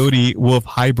coyote wolf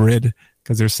hybrid,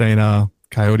 because they're saying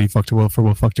coyote fucked a wolf or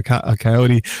wolf fucked a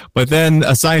coyote. But then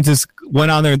a scientist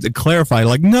went on there to clarify,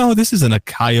 like, no, this isn't a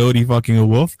coyote fucking a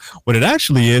wolf. What it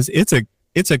actually is, it's a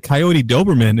coyote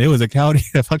Doberman. It was a coyote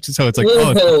that fucked it. So it's like,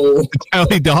 it's a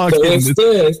coyote dog.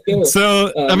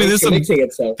 So I mean,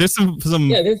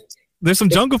 there's some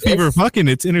jungle fever fucking.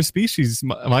 It's interspecies,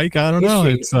 Mike. I don't know.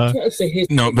 It's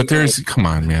no, but come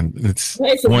on, man. It's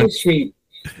history.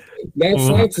 Mad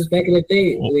scientists back in the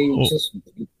day, they just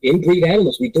inbreed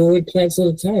animals. We do it with plants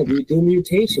all the time. We do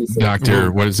mutations.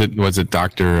 Doctor, what is it? Was it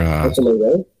Doctor?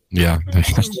 Yeah.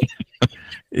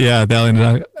 Yeah,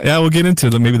 we'll get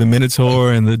into maybe the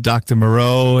Minotaur and the Dr.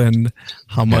 Moreau and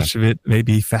how much of it may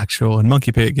be factual and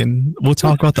monkey pig, and we'll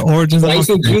talk about the origins of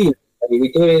monkey pig. I mean,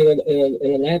 we do it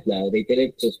in a lab now. They did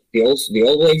it just the old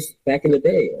ways back in the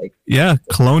day. Like, yeah,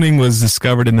 cloning was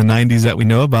discovered in the 90s that we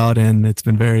know about, and it's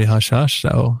been very hush hush.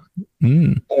 So,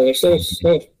 there's so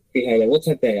much behind it. We'll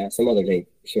talk that some other day,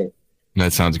 sure.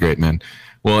 That sounds great, man.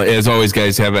 Well, as always,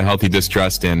 guys, have a healthy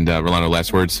distrust. And Rolando,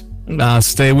 last words.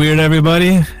 Stay weird,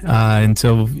 everybody.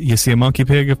 Until you see a monkey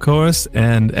pig, of course.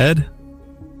 And Ed.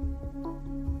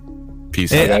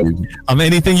 Peace out.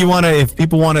 Anything you want to, if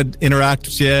people want to interact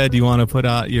with you, do you want to put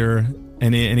out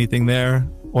anything there?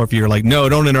 Or if you're like, no,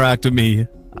 don't interact with me.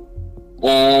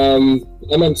 I'm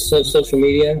on social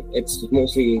media. It's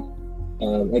mostly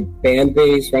like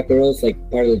band-based rock and roll. It's like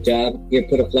part of the job. You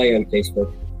put a flyer on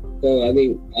Facebook. So, I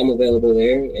mean, I'm available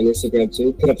there, and Instagram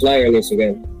too. Put a flyer on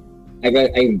Instagram.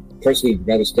 I personally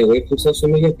rather stay away from social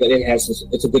media, but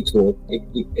it's a good tool.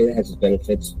 It has its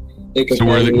benefits. So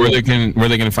where they going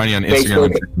to find you on Instagram?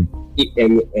 Facebook,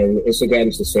 and Instagram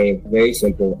is the same. Very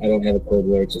simple. I don't have a code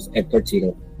word. It's just Ed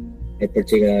Partida. Ed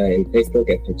Partida in Facebook,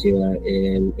 Ed Partida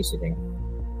in Instagram.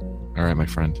 All right, my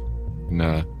friend.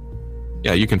 And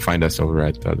you can find us over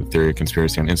at the Theory of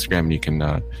Conspiracy on Instagram. And you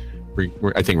can.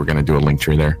 I think we're going to do a link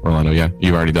tree there, Rolando. Yeah,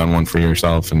 you've already done one for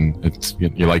yourself, and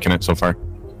you're liking it so far.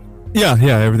 Yeah,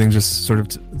 everything's just sort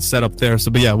of set up there.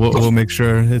 So, but yeah, we'll make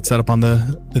sure it's set up on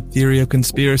the Theory of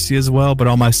Conspiracy as well. But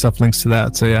all my stuff links to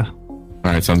that. So yeah. All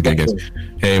right, sounds good, guys.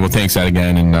 Hey, well, thanks, Ed,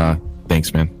 again, and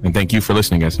thanks, man, and thank you for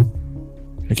listening, guys.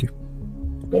 Thank you.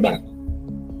 Bye-bye.